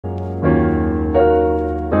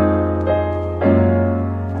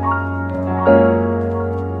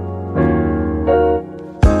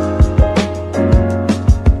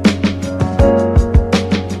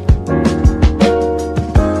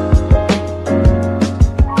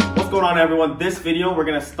on, everyone? This video, we're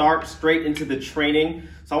gonna start straight into the training.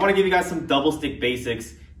 So I wanna give you guys some double stick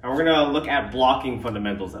basics, and we're gonna look at blocking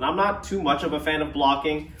fundamentals. And I'm not too much of a fan of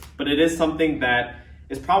blocking, but it is something that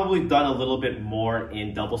is probably done a little bit more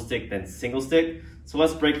in double stick than single stick. So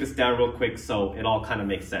let's break this down real quick so it all kind of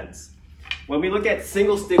makes sense. When we look at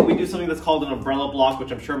single stick, we do something that's called an umbrella block,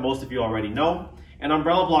 which I'm sure most of you already know. An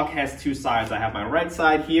umbrella block has two sides. I have my right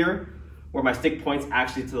side here, where my stick points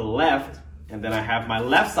actually to the left, and then I have my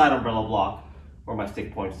left side umbrella block, where my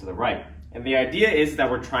stick points to the right. And the idea is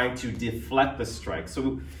that we're trying to deflect the strike.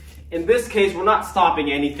 So in this case, we're not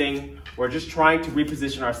stopping anything. We're just trying to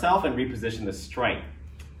reposition ourselves and reposition the strike.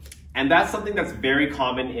 And that's something that's very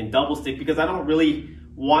common in double stick because I don't really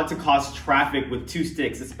want to cause traffic with two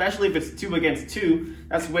sticks, especially if it's 2 against 2.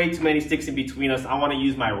 That's way too many sticks in between us. I want to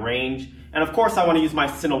use my range. And of course, I want to use my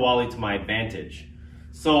Sinawali to my advantage.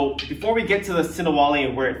 So before we get to the Sinawali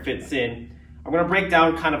and where it fits in, I'm going to break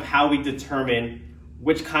down kind of how we determine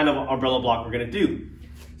which kind of umbrella block we're going to do.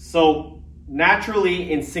 So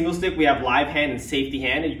naturally in single stick, we have live hand and safety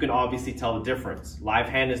hand, and you can obviously tell the difference. Live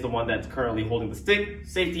hand is the one that's currently holding the stick.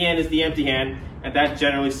 Safety hand is the empty hand, and that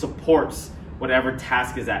generally supports whatever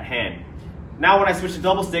task is at hand. Now when I switch to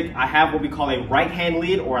double stick, I have what we call a right hand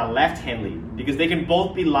lead or a left hand lead because they can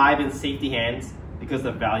both be live and safety hands because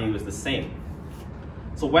the value is the same.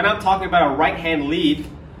 So when I'm talking about a right hand lead,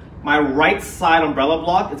 my right side umbrella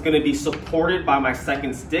block is going to be supported by my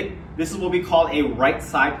second stick. This is what we call a right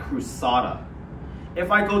side cruzada.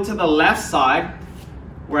 If I go to the left side,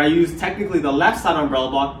 where I use technically the left side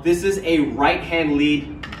umbrella block, this is a right hand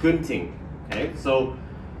lead gunting. Okay, so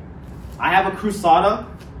I have a cruzada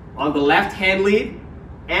on the left hand lead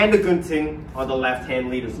and a gunting on the left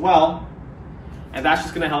hand lead as well. And that's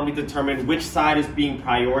just going to help me determine which side is being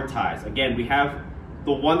prioritized. Again, we have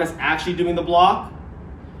the one that's actually doing the block,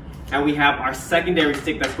 and we have our secondary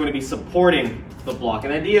stick that's going to be supporting the block.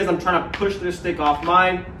 And the idea is I'm trying to push this stick off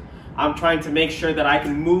mine. I'm trying to make sure that I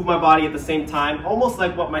can move my body at the same time, almost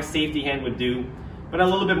like what my safety hand would do, but a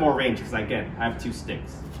little bit more range because again, I have two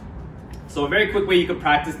sticks. So a very quick way you could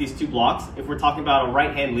practice these two blocks, if we're talking about a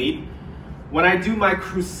right hand lead, when I do my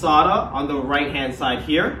cruzada on the right hand side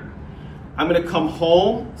here, I'm going to come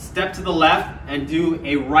home, step to the left, and do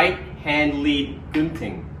a right hand lead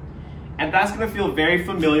gunting. And that's going to feel very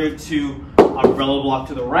familiar to umbrella block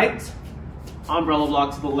to the right, umbrella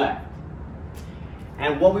block to the left.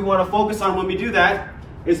 And what we want to focus on when we do that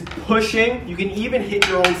is pushing. You can even hit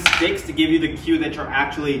your own sticks to give you the cue that you're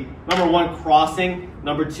actually, number one, crossing,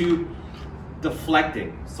 number two,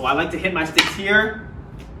 deflecting. So I like to hit my sticks here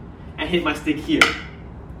and hit my stick here.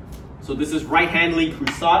 So this is right hand lead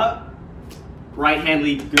cruzada, right hand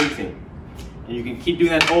lead gunting. And you can keep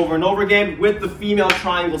doing that over and over again with the female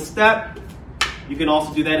triangle step. You can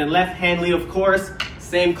also do that in left hand lead, of course.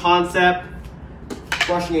 Same concept,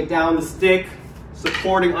 brushing it down the stick,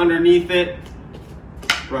 supporting underneath it,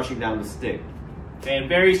 brushing down the stick. And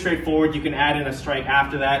very straightforward. You can add in a strike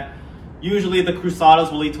after that. Usually the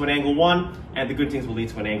cruzadas will lead to an angle 1 and the guntings will lead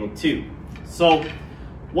to an angle 2. So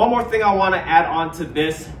one more thing I want to add on to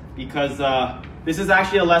this, because this is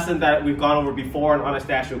actually a lesson that we've gone over before in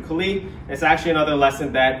Anastacio. It's actually another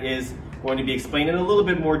lesson that is going to be explained in a little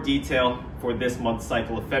bit more detail for this month's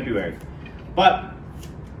cycle of February. But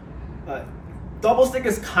double stick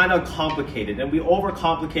is kind of complicated, and we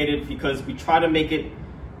overcomplicate it because we try to make it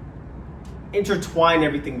intertwine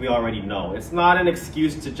everything we already know. It's not an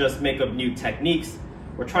excuse to just make up new techniques.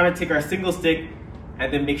 We're trying to take our single stick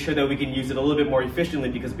and then make sure that we can use it a little bit more efficiently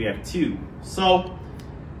because we have two. So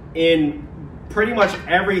in pretty much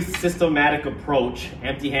every systematic approach,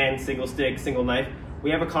 empty hand, single stick, single knife, we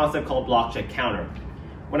have a concept called block, check, counter.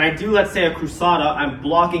 When I do, let's say, a cruzada, I'm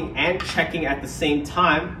blocking and checking at the same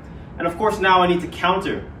time. And of course, now I need to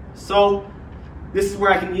counter. So this is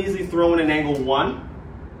where I can easily throw in an angle 1,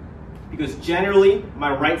 because generally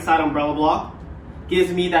my right side umbrella block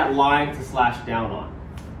gives me that line to slash down on,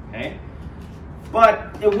 okay?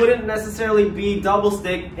 But it wouldn't necessarily be double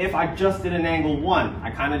stick if I just did an angle 1.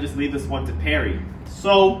 I kind of just leave this one to parry.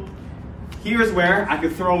 So here's where I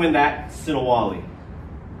could throw in that Sinawali.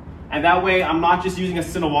 And that way I'm not just using a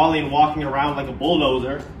Sinawali and walking around like a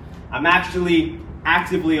bulldozer. I'm actually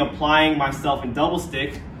actively applying myself in double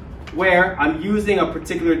stick, where I'm using a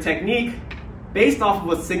particular technique based off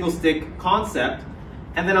of a single stick concept,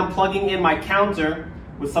 and then I'm plugging in my counter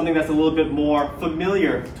with something that's a little bit more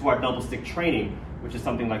familiar to our double stick training, which is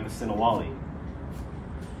something like the Sinawali.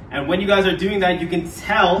 And when you guys are doing that, you can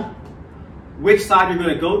tell which side you're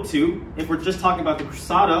going to go to. If we're just talking about the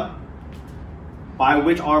cruzada, by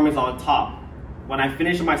which arm is on top. When I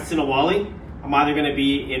finish my Sinawali, I'm either going to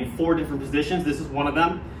be in 4 different positions. This is one of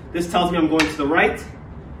them. This tells me I'm going to the right.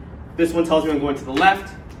 This one tells me I'm going to the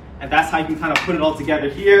left. And that's how you can kind of put it all together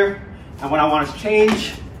here. And when I want to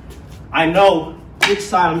change, I know which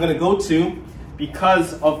side I'm going to go to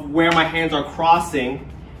because of where my hands are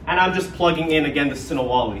crossing. And I'm just plugging in, again, the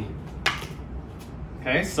Sinawali.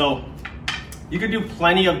 Okay, so you could do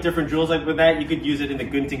plenty of different drills like with that. You could use it in the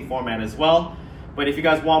Gunting format as well. But if you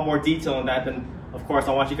guys want more detail on that, then of course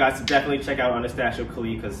I want you guys to definitely check out Anastacio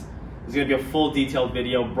Kali, because there's going to be a full detailed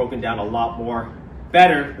video broken down a lot more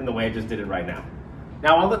better than the way I just did it right now.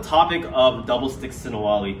 Now on the topic of double stick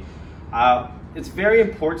Sinawali, it's very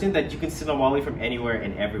important that you can Sinawali from anywhere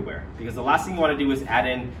and everywhere, because the last thing you want to do is add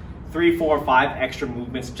in 3, 4, 5 extra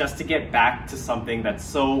movements just to get back to something that's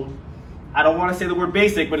so, I don't want to say the word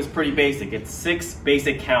basic, but it's pretty basic. It's 6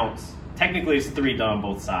 basic counts. Technically it's 3 done on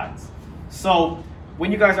both sides. So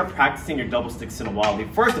when you guys are practicing your double stick Sinawali,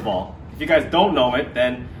 first of all, if you guys don't know it,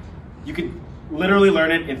 then you can literally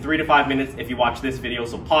learn it in 3 to 5 minutes if you watch this video.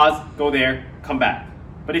 So pause, go there, come back.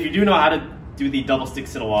 But if you do know how to do the double stick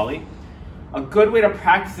Sinawali, a good way to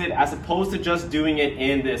practice it, as opposed to just doing it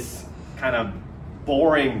in this kind of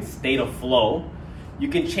boring state of flow, you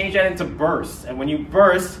can change that into bursts. And when you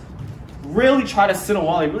burst, really try to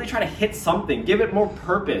Sinawali, really try to hit something, give it more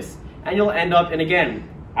purpose, and you'll end up in, again,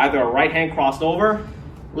 either a right hand crossed over,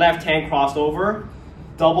 left hand crossed over,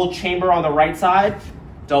 double chamber on the right side,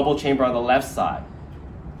 double chamber on the left side.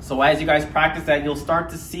 So as you guys practice that, you'll start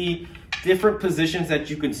to see different positions that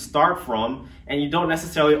you can start from, and you don't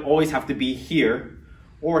necessarily always have to be here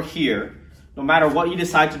or here. No matter what you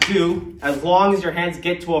decide to do, as long as your hands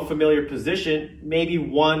get to a familiar position, maybe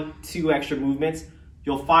 1, 2 extra movements,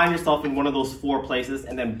 you'll find yourself in one of those 4 places,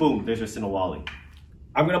 and then boom, there's your Sinawali.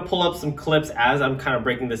 I'm gonna pull up some clips as I'm kind of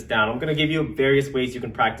breaking this down. I'm gonna give you various ways you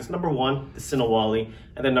can practice. Number 1, the Sinawali,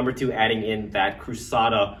 and then number 2, adding in that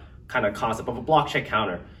cruzada kind of concept of a block check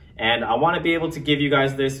counter. And I wanna be able to give you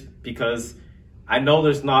guys this because I know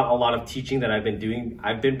there's not a lot of teaching that I've been doing.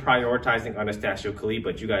 I've been prioritizing Anastacio Kali,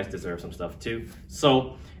 but you guys deserve some stuff too.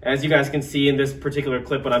 So as you guys can see in this particular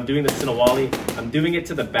clip, when I'm doing the Sinawali, I'm doing it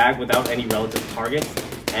to the bag without any relative targets.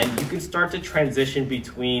 And you can start to transition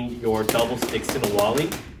between your double stick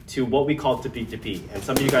Sinawali to what we call tepi. And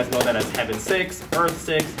some of you guys know that as Heaven 6, Earth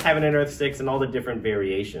 6, Heaven and Earth 6, and all the different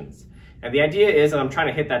variations. And the idea is that I'm trying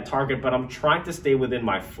to hit that target, but I'm trying to stay within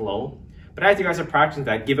my flow. But as you guys are practicing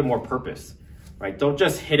that, give it more purpose. Right? Don't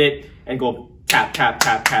just hit it and go tap, tap,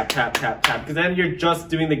 tap, tap, tap, tap, tap, because then you're just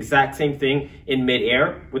doing the exact same thing in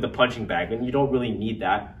midair with a punching bag, and you don't really need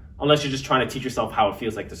that unless you're just trying to teach yourself how it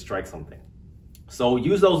feels like to strike something. So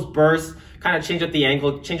use those bursts, kind of change up the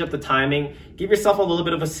angle, change up the timing, give yourself a little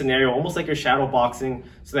bit of a scenario, almost like you're shadow boxing,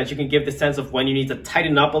 so that you can give the sense of when you need to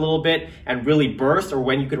tighten up a little bit and really burst, or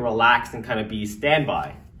when you can relax and kind of be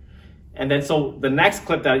standby. And then so the next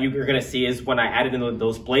clip that you're going to see is when I added in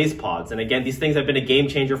those blaze pods. And again, these things have been a game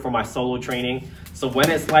changer for my solo training. So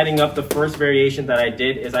when it's lighting up, the first variation that I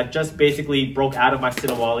did is I just basically broke out of my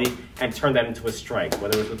Sinawali and turned that into a strike,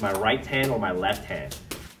 whether it was with my right hand or my left hand.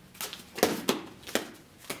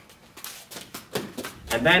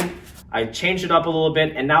 And then I changed it up a little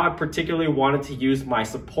bit, and now I particularly wanted to use my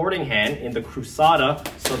supporting hand in the cruzada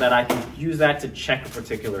so that I can use that to check a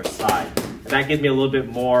particular side. And that gives me a little bit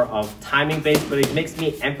more of timing base, but it makes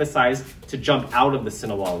me emphasize to jump out of the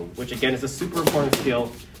Sinawali, which again is a super important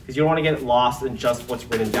skill because you don't want to get lost in just what's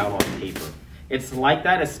written down on paper. It's like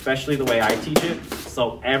that, especially the way I teach it,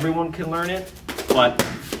 so everyone can learn it, but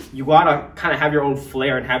you gotta kind of have your own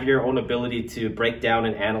flair and have your own ability to break down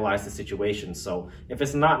and analyze the situation. So if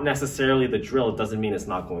it's not necessarily the drill, it doesn't mean it's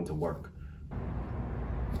not going to work.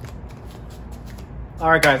 All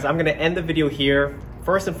right, guys, I'm gonna end the video here.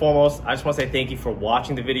 First and foremost, I just want to say thank you for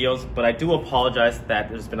watching the videos, but I do apologize that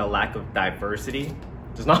there's been a lack of diversity.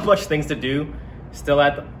 There's not much things to do. Still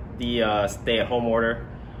at the stay-at-home order.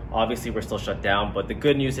 Obviously, we're still shut down, but the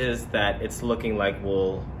good news is that it's looking like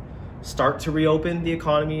we'll start to reopen the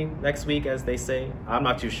economy next week, as they say. I'm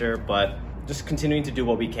not too sure, but just continuing to do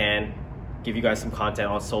what we can, give you guys some content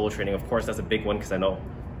on solo training. Of course, that's a big one because I know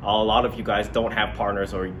a lot of you guys don't have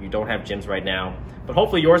partners or you don't have gyms right now, but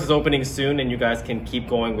hopefully yours is opening soon and you guys can keep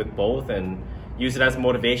going with both and use it as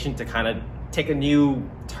motivation to kind of take a new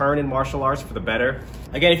turn in martial arts for the better.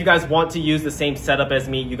 Again, if you guys want to use the same setup as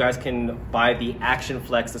me, you guys can buy the Action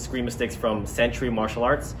Flex, the Screamer Sticks from Century Martial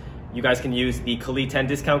Arts. You guys can use the Kali 10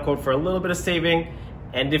 discount code for a little bit of saving.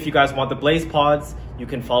 And if you guys want the Blaze Pods, you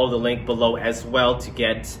can follow the link below as well to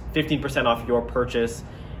get 15% off your purchase.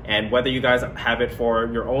 And whether you guys have it for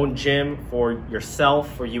your own gym, for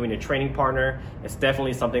yourself, for you and your training partner, it's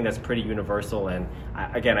definitely something that's pretty universal. And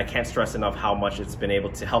again, I can't stress enough how much it's been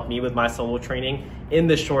able to help me with my solo training in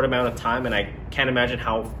this short amount of time. And I can't imagine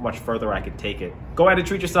how much further I could take it. Go ahead and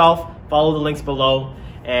treat yourself, follow the links below,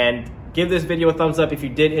 and give this video a thumbs up if you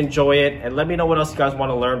did enjoy it. And let me know what else you guys want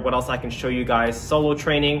to learn, what else I can show you guys solo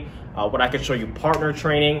training, what I could show you partner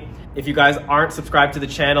training. If you guys aren't subscribed to the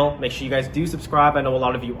channel, make sure you guys do subscribe. I know a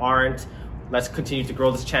lot of you aren't. Let's continue to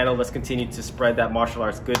grow this channel. Let's continue to spread that martial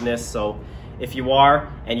arts goodness. So if you are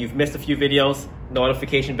and you've missed a few videos,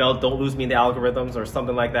 notification bell, don't lose me in the algorithms or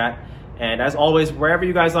something like that. And as always, wherever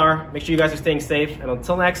you guys are, make sure you guys are staying safe. And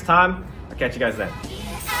until next time, I'll catch you guys then.